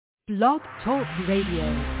Blog Talk Radio.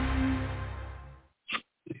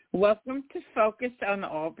 Welcome to Focus on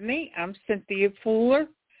Albany. I'm Cynthia Fuller.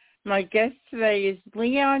 My guest today is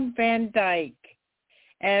Leon Van Dyke.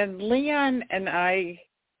 And Leon and I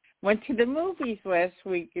went to the movies last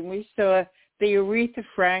week, and we saw the Aretha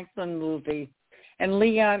Franklin movie. And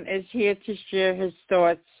Leon is here to share his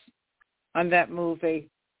thoughts on that movie.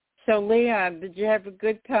 So, Leon, did you have a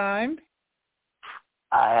good time?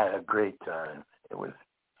 I had a great time. It was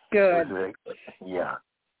good. It was very good. Yeah.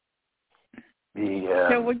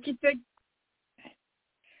 So, what'd you think?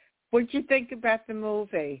 What'd you think about the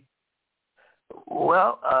movie?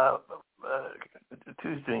 Well,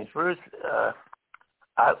 two things. First,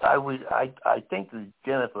 I think that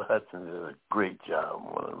Jennifer Hudson did a great job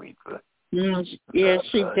on Aretha. Yeah,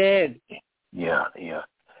 she did. Yeah.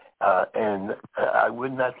 And I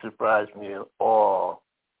would not surprise me at all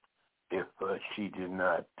if she did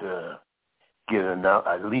not get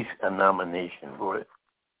at least a nomination for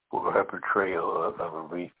her portrayal of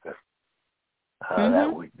Aretha.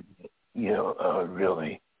 That would,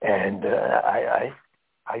 really. And I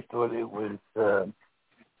thought it was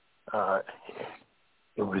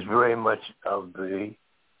very much of the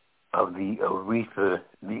Aretha,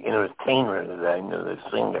 the entertainer that I know, the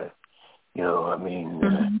singer.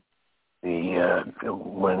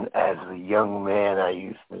 When as a young man I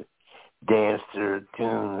used to dance to her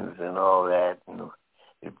tunes and all that, and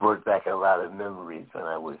it brought back a lot of memories when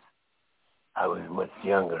I was much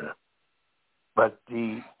younger. But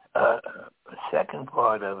the second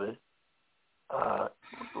part of it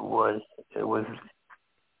was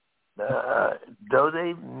though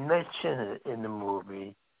they mention it in the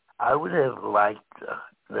movie, I would have liked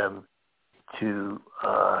them to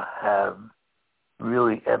have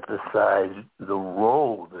really emphasized the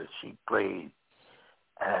role that she played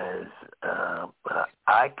as an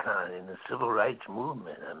icon in the civil rights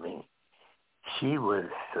movement. I mean, she was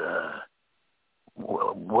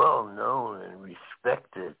well known and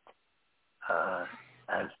respected,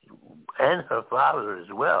 and her father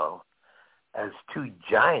as well, as two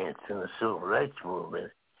giants in the civil rights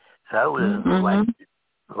movement. So I would have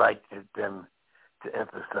liked them to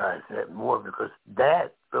emphasize that more, because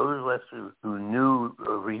those of us who knew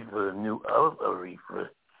Aretha, knew of Aretha,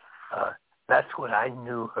 that's what I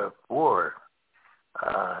knew her for,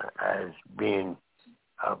 as being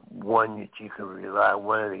one that you could rely on,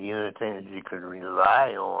 one of the entertainers you could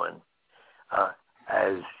rely on,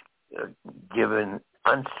 as given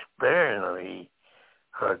unsparingly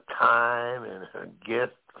her time and her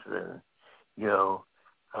gifts, and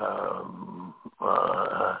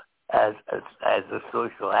as a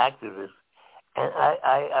social activist. And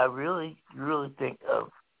I really think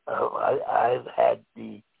I've had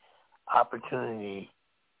the opportunity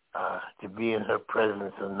to be in her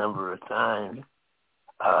presence a number of times,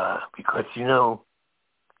 because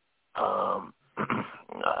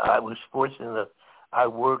I was fortunate. I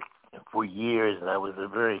worked for years, and I was a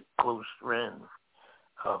very close friend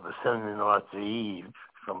of Assemblyman Arthur Eve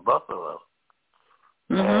from Buffalo.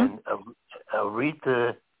 And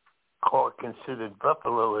Aretha considered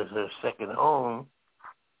Buffalo as her second home,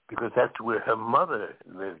 because that's where her mother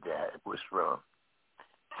was from.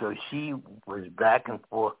 So she was back and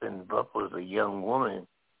forth in Buffalo as a young woman,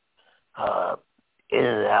 in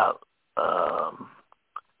and out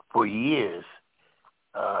for years.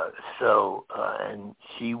 And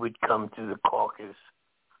she would come to the caucus,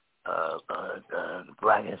 the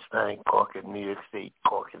Black and Hispanic Caucus, New York State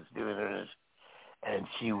Caucus dinners, and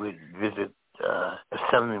she would visit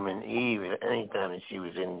Assemblyman Eve at any time that she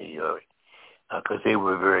was in New York, because they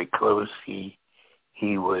were very close. He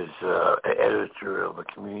was editor of a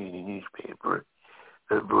community newspaper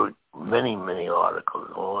that wrote many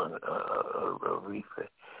articles on Aretha.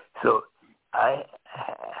 So I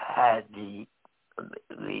had the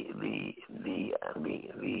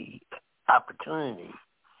opportunity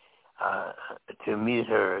to meet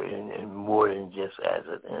her in more than just as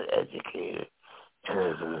an educator and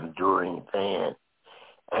as an enduring fan.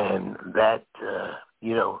 And that,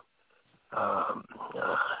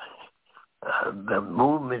 the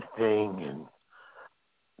movement thing and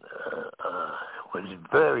was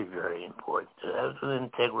very, very important. That was an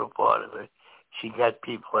integral part of it. She got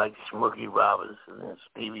people like Smokey Robinson and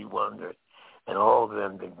Stevie Wonder and all of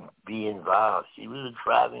them to be involved. She was a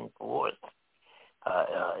driving force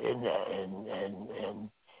in that,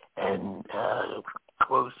 and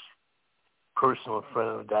close personal friend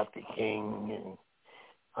of Dr. King,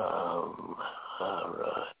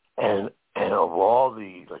 and of all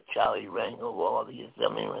the Charlie Rang, of all the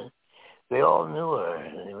assemblymen, they all knew her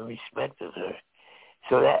and they respected her.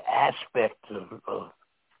 So that aspect of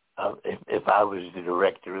if I was the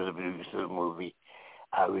director or the producer of the movie,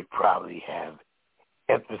 I would probably have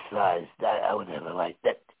emphasized that. I would have liked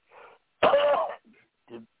that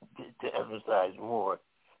to emphasize more,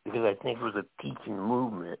 because I think it was a teaching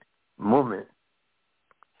moment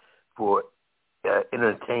for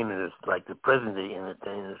entertainers, like the present-day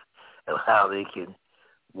entertainers, of how they can,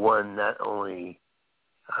 one, not only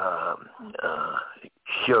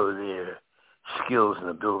show their skills and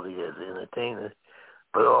ability as entertainers,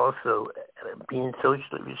 but also being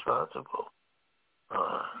socially responsible.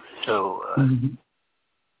 So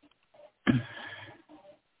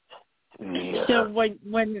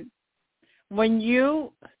when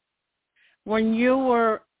you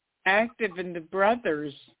were active in the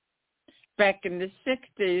Brothers back in the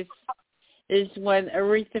 60s, is when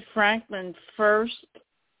Aretha Franklin first,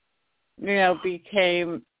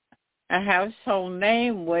 became a household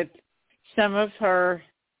name with some of her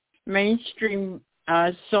mainstream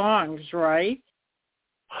songs, right?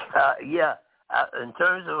 Yeah. In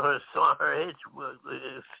terms of her song, her hits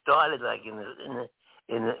it started like in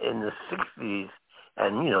the 60s,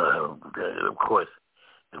 and of course,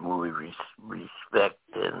 the movie Respect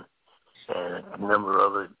and a number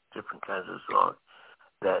of other different kinds of songs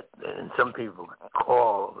that, and some people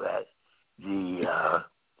call that the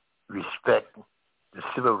Respect, the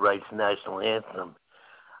Civil Rights National Anthem.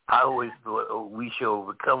 I always thought We Shall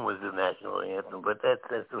Overcome was the national anthem, but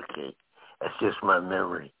that's okay. That's just my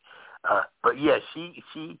memory. But yeah, she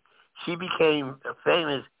became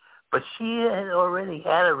famous, but she had already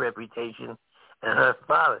had a reputation, and her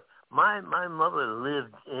father. My mother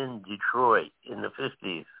lived in Detroit in the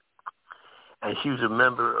 50s, and she was a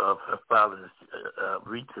member of her father's,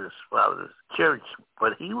 Rita's father's church.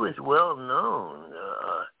 But he was well known,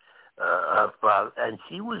 her father, and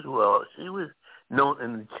she was known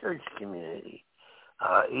in the church community.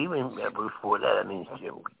 Even before that, I mean,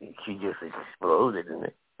 she just exploded in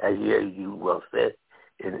it, as you well said,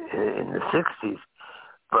 in the 60s.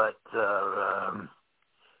 But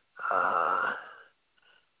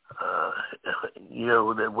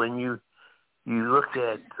that when you look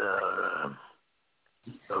at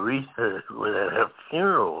Aretha at her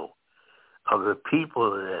funeral, of the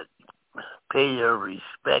people that paid her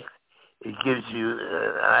respect, it gives you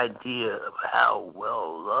an idea of how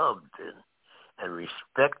well loved and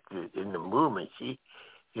respected in the movement. She,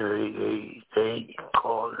 they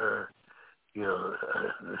called her, the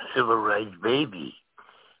civil rights baby.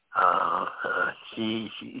 I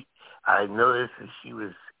noticed that she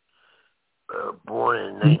was born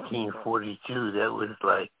in 1942. That was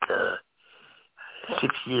like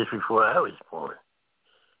 6 years before I was born.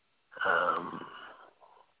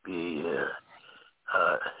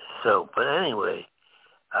 But anyway,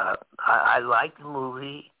 I liked the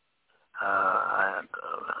movie. As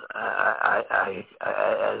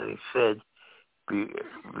I said,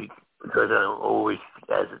 because I'm always,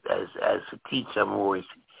 as a teacher, I'm always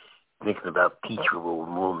thinking about teachable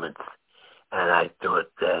moments, and I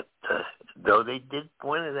thought that though they did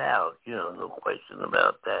point it out, no question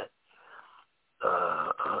about that,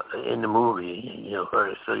 in the movie,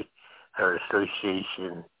 her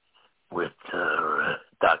association with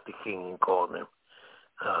Dr. King and calling him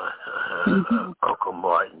Uncle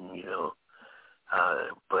Martin,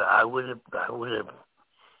 but I would have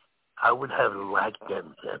liked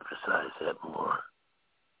them to emphasize that more.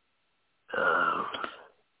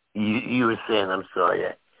 You were saying, I'm sorry,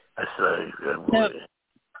 I started. No,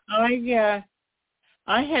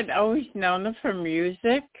 I had always known her from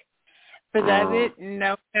music, but I didn't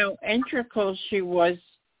know how integral she was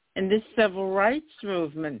in the civil rights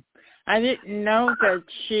movement. I didn't know that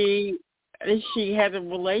she had a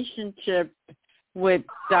relationship with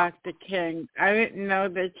Dr. King. I didn't know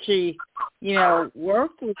that she,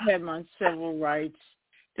 worked with him on civil rights.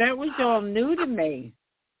 That was all new to me.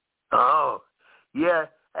 Oh, yeah.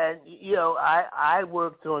 And, I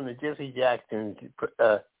worked on the Jesse Jackson's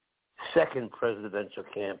second presidential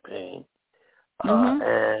campaign.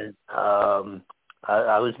 And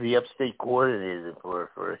I was the upstate coordinator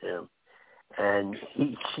for him. And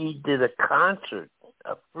she did a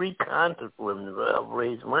free concert for him to help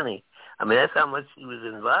raise money. I mean, that's how much she was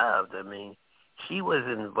involved. I mean, she was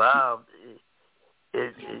involved.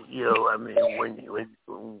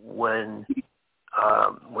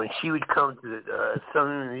 When she would come to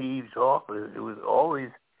Senator Eve's office, it was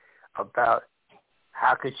always about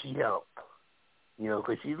how could she help.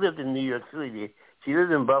 Because she lived in New York City. She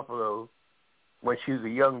lived in Buffalo. When she was a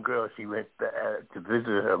young girl, she went to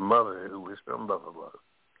visit her mother, who was from Buffalo.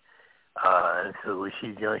 And so when she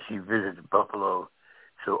was young, she visited Buffalo.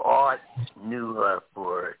 So Art knew her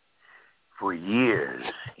for years.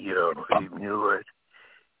 He knew her.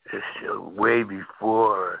 way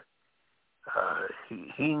before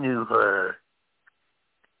he knew her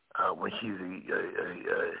when she was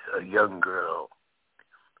a young girl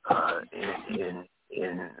in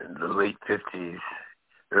the late 50s,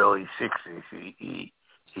 early 60s.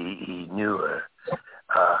 He knew her,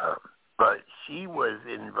 but she was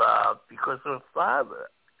involved because her father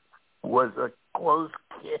was a close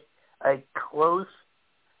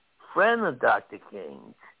friend of Dr.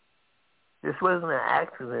 King's. This wasn't an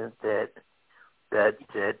accident that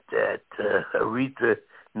Aretha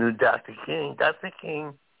knew Dr. King. Dr.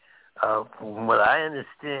 King, from what I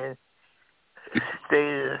understand,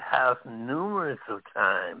 stayed at his house numerous of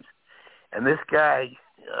times. And this guy,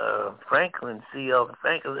 Franklin, C.L.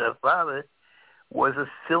 Franklin, her father, was a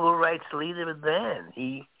civil rights leader then.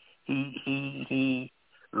 He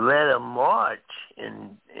led a march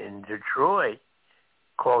in Detroit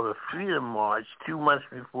called the Freedom March 2 months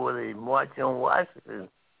before they marched on Washington.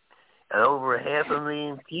 And over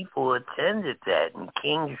 500,000 people attended that, and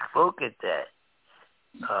King spoke at that.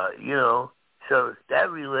 So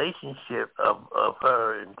that relationship of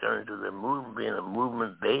her in terms of the movement, being a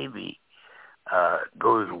movement baby,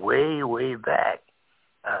 goes way, way back.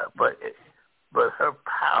 But her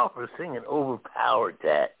power for singing overpowered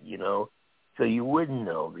that, so you wouldn't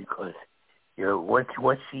know because, once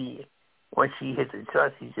she hit the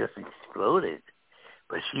charts, she just exploded.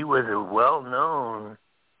 But she was a well-known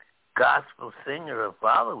gospel singer. Her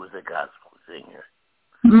father was a gospel singer.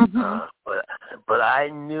 Mm-hmm. But I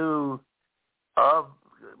knew of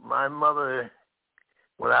my mother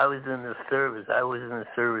when I was in the service. I was in the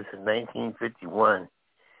service in 1951.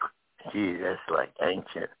 Gee, that's like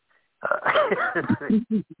ancient.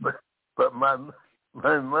 But my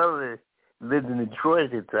mother lived in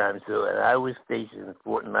Detroit at the time, and I was stationed in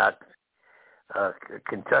Fort Knox,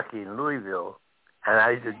 Kentucky, in Louisville, and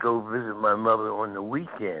I used to go visit my mother on the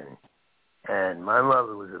weekend. And my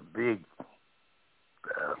mother was a big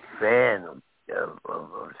fan of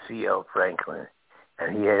C.L. Franklin,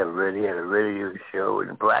 and he had a radio show,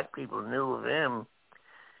 and black people knew of him.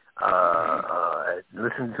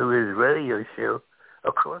 Listened to his radio show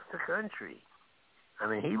across the country. I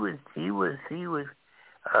mean, he was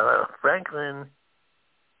Franklin.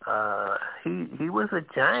 He was a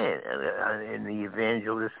giant in the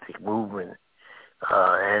evangelistic movement,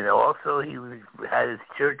 and also he had his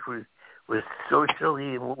church was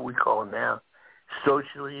socially, what we call now,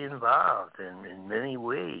 socially involved in many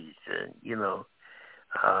ways.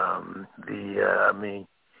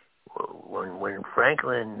 When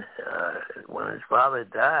Franklin, when his father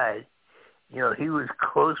died, he was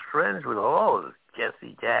close friends with all of them.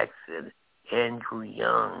 Jesse Jackson, Andrew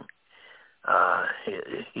Young.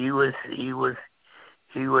 He was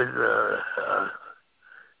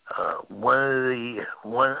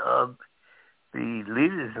one of the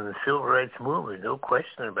leaders in the civil rights movement. No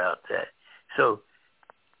question about that. So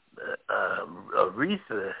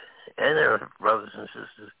Aretha and her brothers and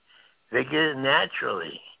sisters, they get it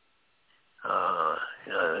naturally.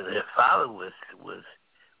 Their father was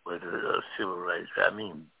a civil rights. I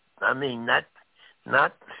mean,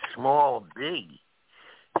 not small, big.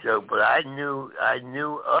 So, but I knew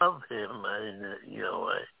of him. I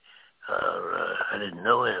didn't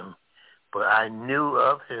know him, but I knew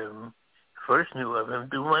of him. First knew of him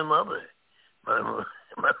through my mother. My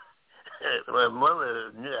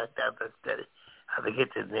mother knew. I forget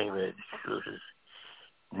the name of it. It was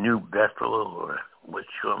New Bethel, or what's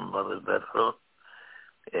your mother Bethel?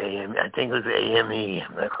 I think it was AME.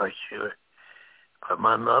 I'm not quite sure. But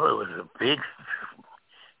my mother was a big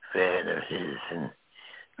fan of his and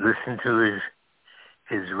listened to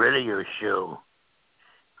his radio show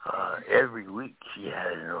every week. She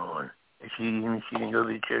had it on. She didn't go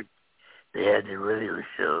to church. They had the radio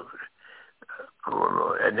show going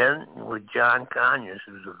on. And then with John Conyers,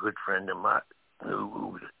 who was a good friend of mine,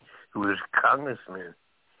 who was congressman,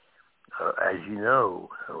 as you know,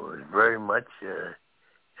 was very much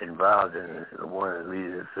involved in one of the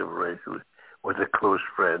leaders of civil rights, who was a close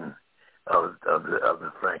friend of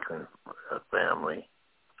the Franklin family.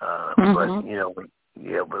 Mm-hmm. But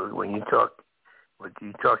when you talk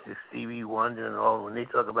to Stevie Wonder and all, when they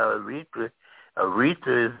talk about Aretha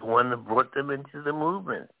is the one that brought them into the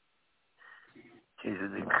movement. She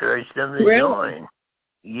encouraged them to join.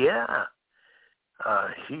 Yeah.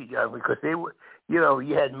 Because they were, you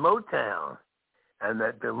had Motown, and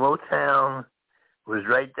that the Motown was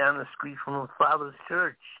right down the street from her father's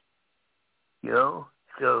church.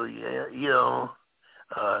 So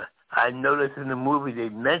I noticed in the movie they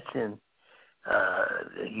mentioned,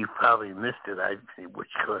 you probably missed it,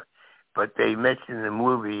 but they mentioned in the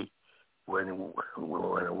movie when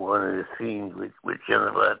one of the scenes with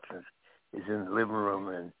Jennifer Hudson is in the living room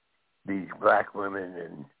and these black women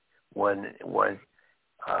and one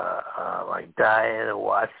like Diana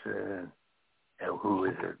Washington, who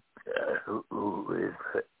is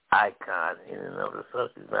an icon in and of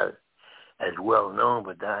herself. She's not as well known,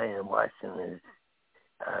 but Diana Washington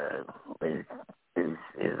is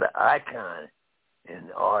an icon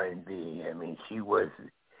in R&B. I mean, she was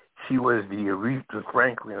the Aretha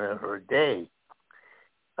Franklin of her day,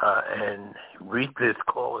 and Aretha's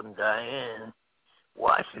calling Diane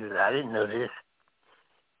Washington. I didn't know this.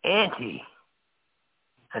 Auntie.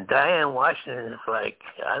 And Diane Washington is like,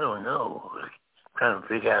 I don't know, trying to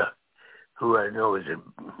figure out who I know is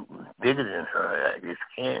bigger than her. I just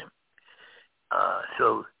can't.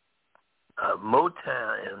 So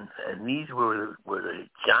Motown, and these were the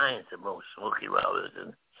giants of most, Smokey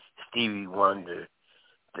Robinson, Stevie Wonder,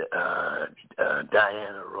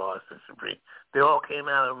 Diana Ross, and Supreme. They all came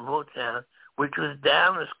out of Motown, which was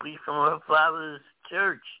down the street from her father's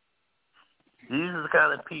church. These are the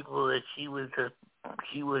kind of people that she was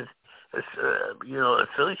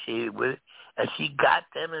associated with, and she got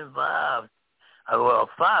them involved. Well,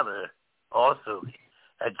 her father also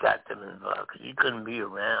had got them involved because you couldn't be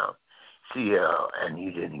around CL and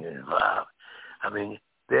you didn't get involved. I mean,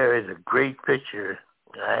 there is a great picture.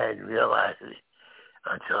 I hadn't realized it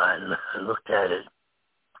until I looked at it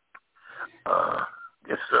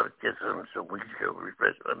just some weeks ago,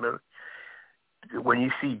 refresh my memory. When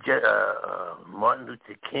you see Martin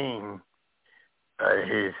Luther King,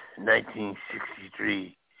 his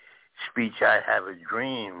 1963 speech, "I Have a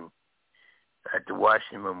Dream," at the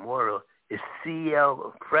Washington Memorial, is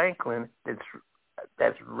C.L. Franklin.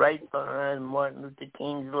 That's right behind Martin Luther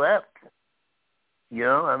King's left. You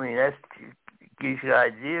know, I mean, that gives you an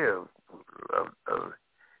idea of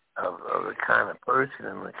the kind of person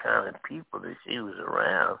and the kind of people that she was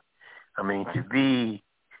around. I mean, to be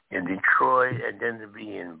in Detroit and then to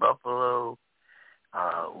be in Buffalo,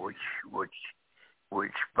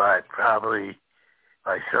 which by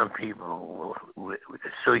some people will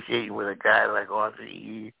associate with a guy like Arthur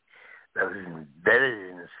E. that was embedded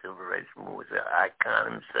in the civil rights movement, was an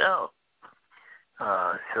icon himself.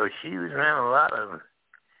 So she was around a lot of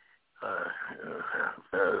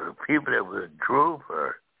people that drove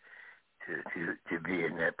her to be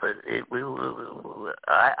in that. But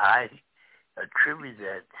I attribute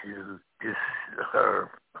that to this her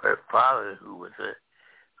father, who was a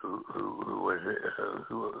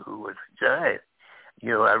giant. You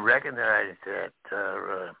know, I recognize that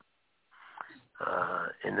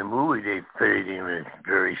in the movie they played him as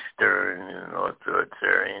very stern and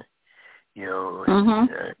authoritarian. You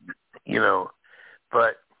know,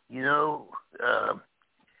 but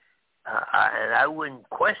I wouldn't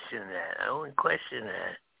question that.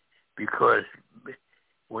 Because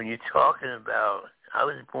when you're talking about, I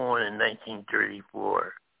was born in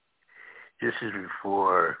 1934. This is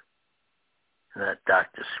before, not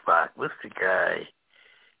Dr. Spock. What's the guy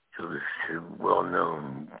who's a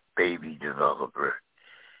well-known baby developer?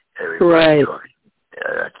 Everybody talks.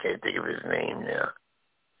 I can't think of his name now.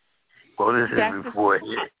 Well, this is before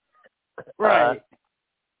his. Right.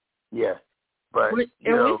 Yeah. But,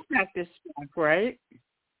 it was Dr. Spock, right?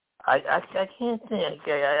 I can't think.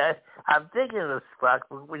 I'm thinking of Spock,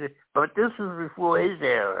 but this was before his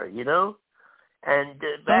era, you know? And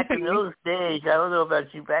back in those days, I don't know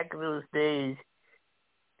about you, back in those days,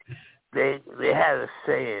 they had a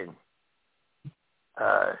saying,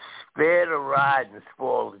 spare the rod and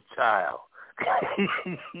spoil the child.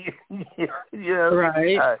 You know?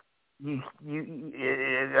 Right. I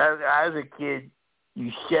was a kid,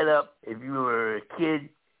 you shut up. If you were a kid,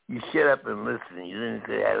 you shut up and listen. You didn't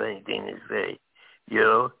have anything to say, you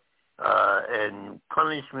know? And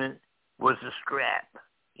punishment was a scrap,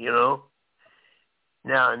 you know?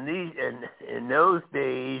 Now, in those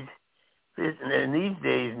days, in these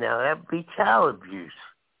days now, that would be child abuse.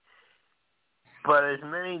 But as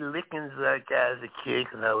many lickings as I got as a kid,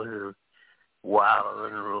 because I was a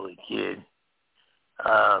wild, unruly kid,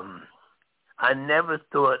 I never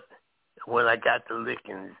thought when I got the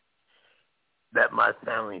lickings that my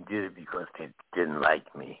family did it because they didn't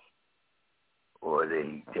like me or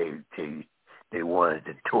they wanted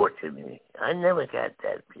to torture me. I never got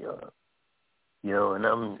that feeling. You know, and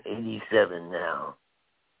I'm 87 now,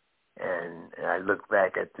 and I look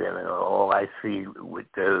back at them, and all I see with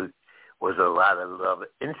those was a lot of love,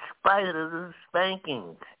 in spite of the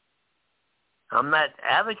spankings. I'm not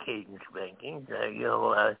advocating spankings.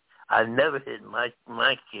 I never hit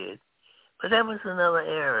my kids, but that was another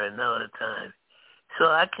era, another time. So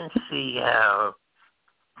I can see how,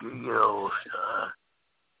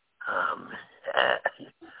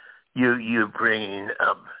 you're bringing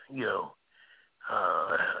up,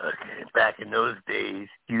 back in those days,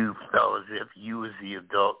 you felt as if you was the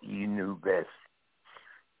adult, you knew best.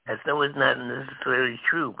 As though it's not necessarily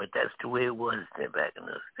true, but that's the way it was there back in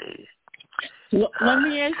those days. Let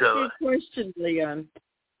me ask you a question, Leon.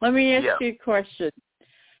 Let me ask you a question.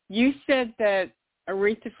 You said that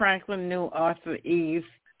Aretha Franklin knew Arthur Eve,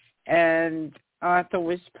 and Arthur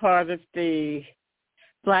was part of the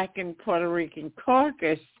Black and Puerto Rican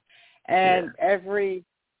caucus, and every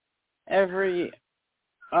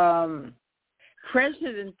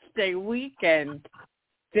President's Day weekend,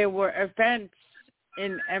 there were events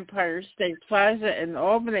in Empire State Plaza in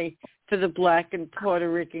Albany for the Black and Puerto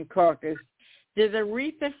Rican caucus. Did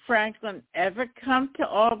Aretha Franklin ever come to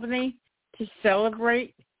Albany to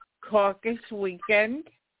celebrate caucus weekend?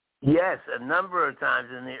 Yes, a number of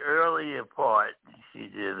times in the earlier part she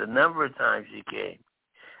did. A number of times she came.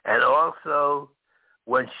 And also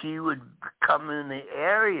when she would come in the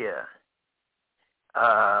area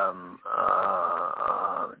at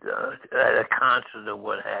a concert or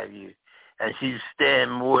what have you, and she'd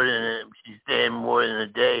stand more than a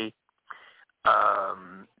day.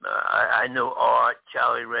 I know Art,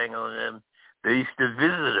 Charlie Rangel, and them. They used to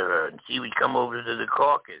visit her, and she would come over to the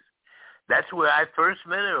caucus. That's where I first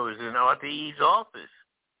met her. It was in Arthur Eve's office.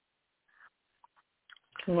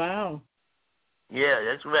 Wow. Yeah,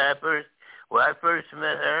 that's where I first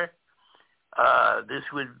met her. This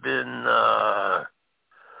would have been in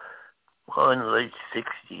the late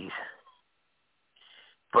 60s.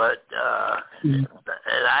 But and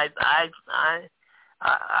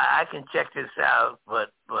I can check this out,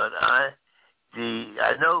 but I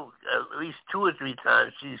know at least 2 or 3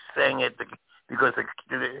 times she sang because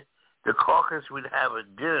the caucus would have a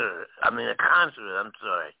concert. I'm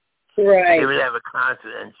sorry. Right. They would have a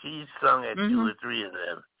concert, and she sung at 2 or 3 of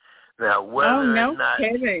them. Now, whether no or not,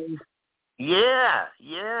 kidding. Yeah.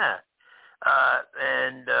 Her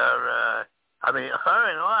and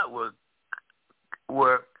Art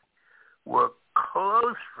were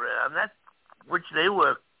close friends. They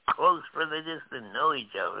were close friends. They just didn't know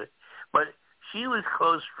each other. But she was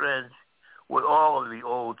close friends with all of the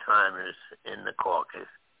old timers in the caucus,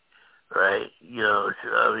 right?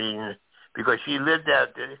 Because she lived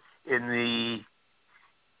out there in the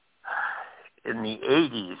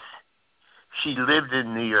 80s. She lived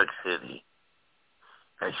in New York City,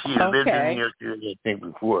 and she had lived in New York City, I think,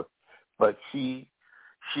 before. But she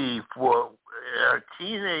for her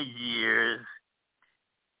teenage years,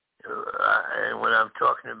 and what I'm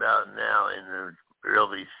talking about now in the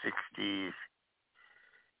early 60s,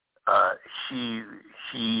 she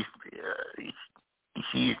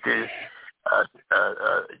used to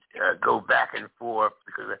go back and forth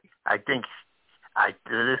because I think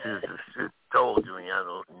this is told to me. I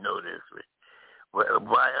don't know this, but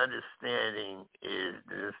my understanding is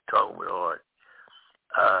this talk with Art.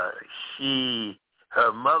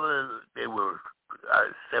 Her mother, they were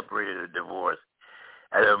separated or divorced,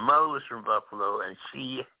 and her mother was from Buffalo, and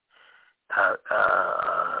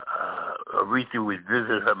Aretha would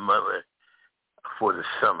visit her mother for the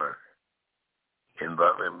summer in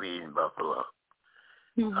Buffalo.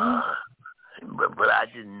 Mm-hmm. But I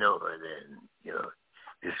didn't know her then.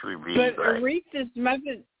 This would be. But Aretha's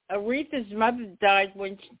mother died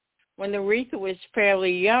when Aretha was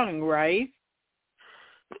fairly young, right?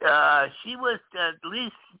 She was at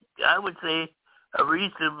least, I would say,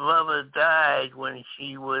 Aretha's mother died when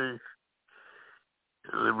she was.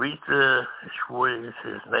 Aretha, what is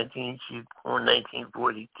this? She was born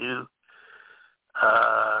 1942.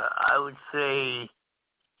 I would say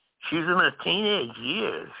she was in her teenage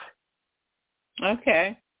years.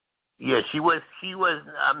 Okay. Yeah, she was.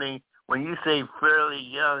 When you say fairly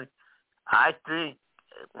young, I think,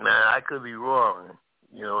 man, I could be wrong.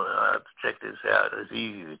 I have to check this out. It's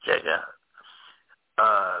easy to check out.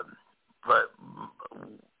 But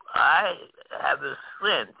I have a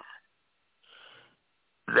sense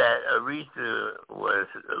that Aretha was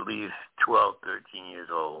at least 12, 13 years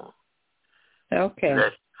old. Okay.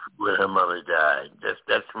 That's when her mother died.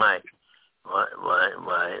 That's my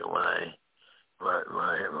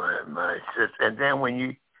sister. And then when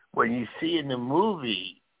you see in the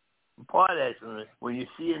movie, part of that, when you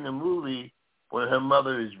see in the movie when her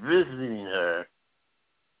mother is visiting her,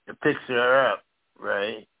 it picks her up,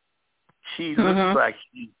 right? She looks like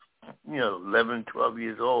she's 11, 12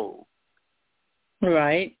 years old.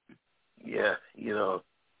 Right. Yeah,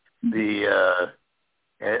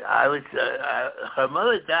 and I would say her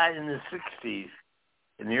mother died in the 60s,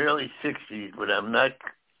 in the early 60s, but I'm not.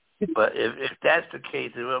 But if that's the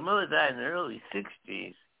case, if her mother died in the early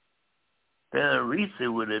 60s, then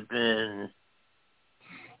Aretha would have been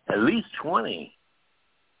at least 20.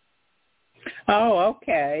 Oh,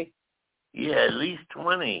 okay. Yeah, at least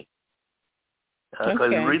 20. Because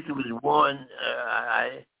Okay. Aretha was born.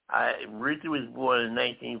 Aretha was born in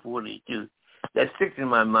 1942. That sticks in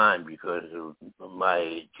my mind because of my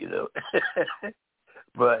age, you know.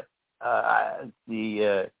 But I'm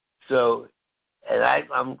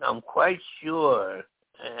quite sure.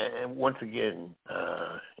 And once again,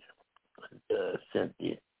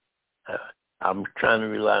 Cynthia, I'm trying to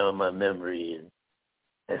rely on my memory, and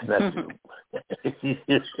that's not true.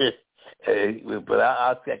 But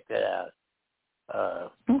I'll check that out.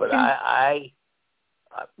 Okay.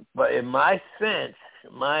 But in my sense,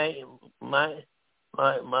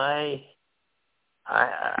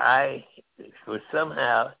 for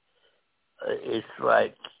somehow, it's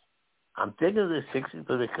like I'm thinking of the 60s,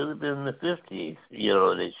 but it could have been in the 50s. You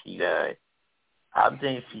know that she died. I'm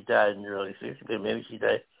thinking she died in the early 60s, but maybe she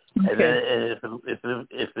died. Okay. And then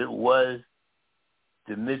if it was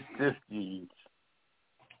the mid 50s,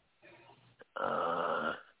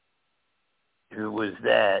 if it was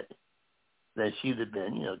that, then she'd have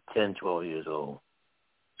been, 10, 12 years old.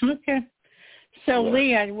 Okay. So, Yeah.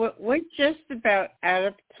 Leon, we're just about out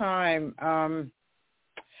of time.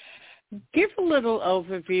 Give a little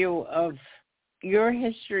overview of your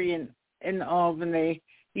history in Albany.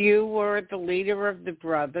 You were the leader of the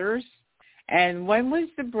Brothers. And when was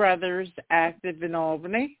the Brothers active in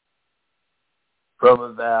Albany? From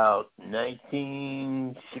about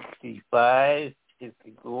 1965,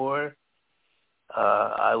 64,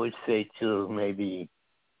 I would say till maybe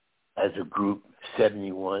as a group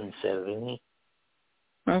 71, 70.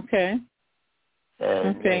 Okay.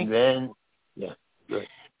 And then, yeah, good.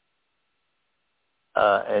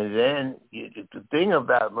 And then the thing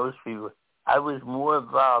about most people, I was more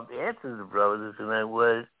involved after the Brothers than I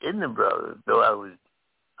was in the Brothers, though I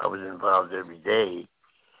was involved every day.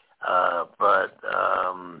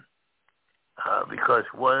 Because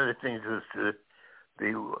one of the things was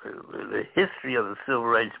the history of the civil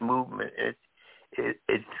rights movement.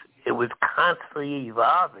 It was constantly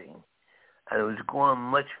evolving, and it was going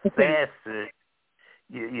much faster.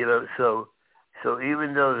 So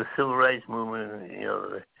even though the civil rights movement,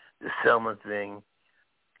 the Selma thing,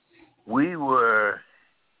 we were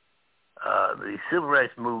the civil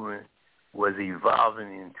rights movement was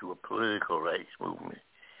evolving into a political rights movement.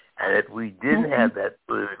 And if we didn't have that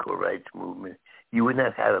political rights movement, you would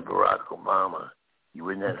not have a Barack Obama. You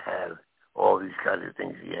would not have all these kinds of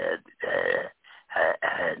things you had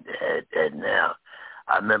now.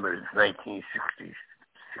 I remember in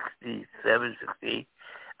 1967, 68,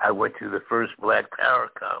 I went to the first Black Power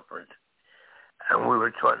conference, and we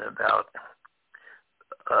were talking about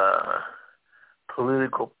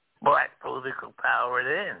black political power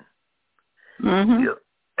then. Mm-hmm.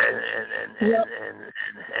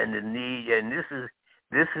 And the need, and this is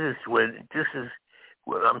what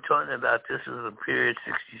I'm talking about. This is a period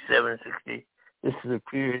 67, 60. This is a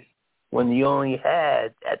period when you only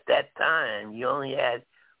had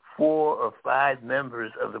 4 or 5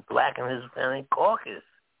 members of the Black and Hispanic Caucus.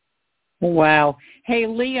 Wow. Hey,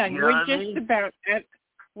 Leon, You know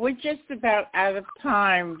we're just about out of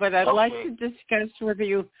time, but I'd like to discuss with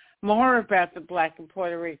you more about the Black and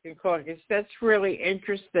Puerto Rican Caucus. That's really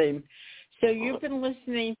interesting. So you've been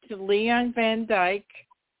listening to Leon Van Dyke.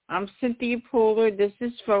 I'm Cynthia Pooler. This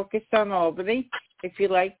is Focused on Albany. If you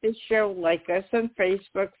like this show, like us on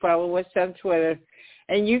Facebook, follow us on Twitter.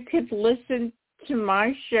 And you could listen to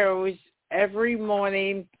my shows every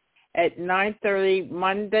morning at 9:30,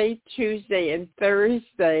 Monday, Tuesday, and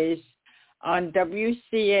Thursdays on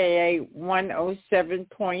WCAA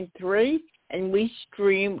 107.3, and we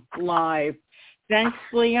stream live. Thanks,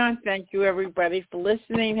 Leon. Thank you, everybody, for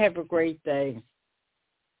listening. Have a great day.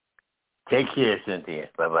 Take care, Cynthia.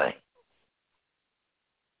 Bye-bye.